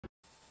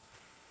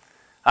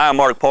Hi, I'm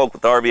Mark Polk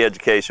with RV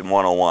Education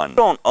 101. If you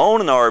don't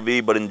own an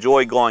RV but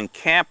enjoy going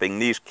camping,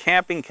 these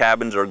camping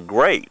cabins are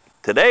great.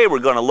 Today we're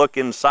going to look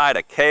inside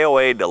a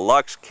KOA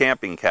Deluxe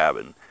Camping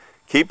Cabin.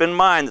 Keep in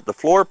mind that the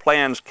floor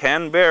plans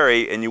can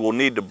vary and you will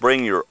need to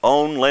bring your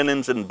own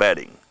linens and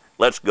bedding.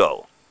 Let's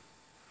go.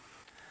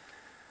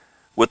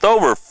 With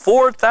over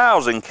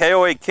 4,000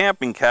 KOA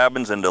camping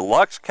cabins and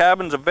deluxe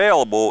cabins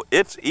available,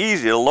 it's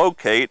easy to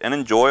locate and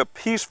enjoy a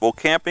peaceful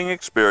camping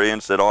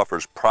experience that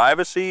offers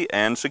privacy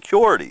and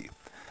security.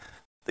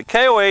 The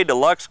KOA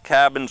Deluxe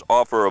cabins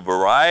offer a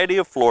variety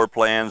of floor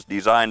plans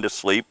designed to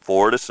sleep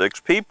 4 to 6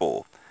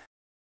 people.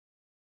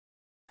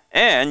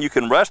 And you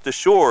can rest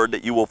assured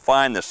that you will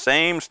find the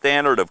same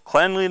standard of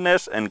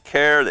cleanliness and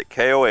care that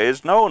KOA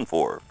is known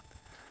for.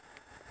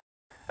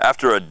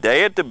 After a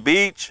day at the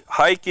beach,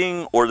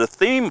 hiking, or the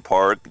theme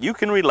park, you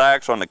can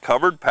relax on the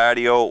covered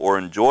patio or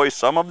enjoy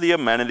some of the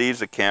amenities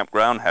the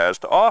campground has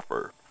to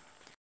offer.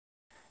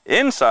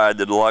 Inside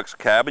the deluxe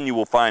cabin, you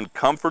will find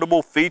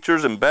comfortable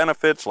features and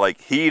benefits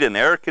like heat and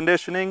air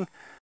conditioning,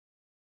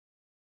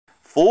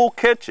 full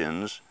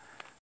kitchens,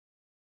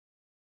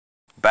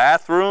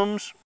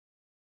 bathrooms,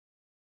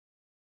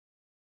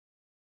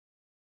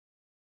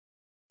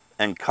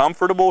 and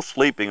comfortable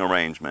sleeping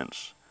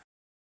arrangements.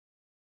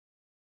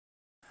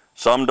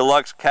 Some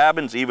deluxe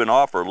cabins even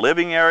offer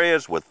living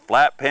areas with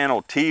flat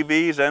panel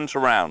TVs and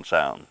surround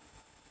sound.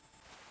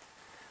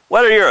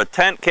 Whether you're a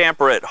tent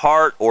camper at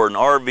heart or an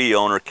RV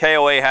owner,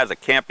 KOA has a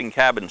camping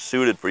cabin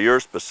suited for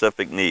your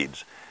specific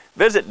needs.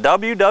 Visit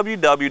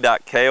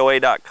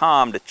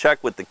www.koa.com to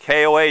check with the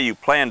KOA you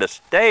plan to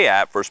stay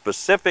at for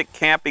specific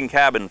camping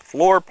cabin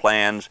floor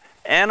plans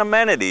and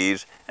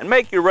amenities, and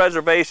make your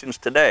reservations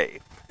today.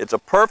 It's a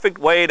perfect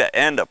way to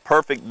end a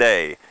perfect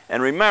day.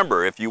 And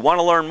remember, if you want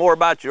to learn more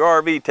about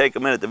your RV, take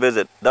a minute to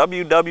visit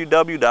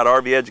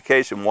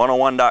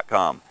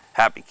www.rveducation101.com.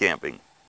 Happy camping!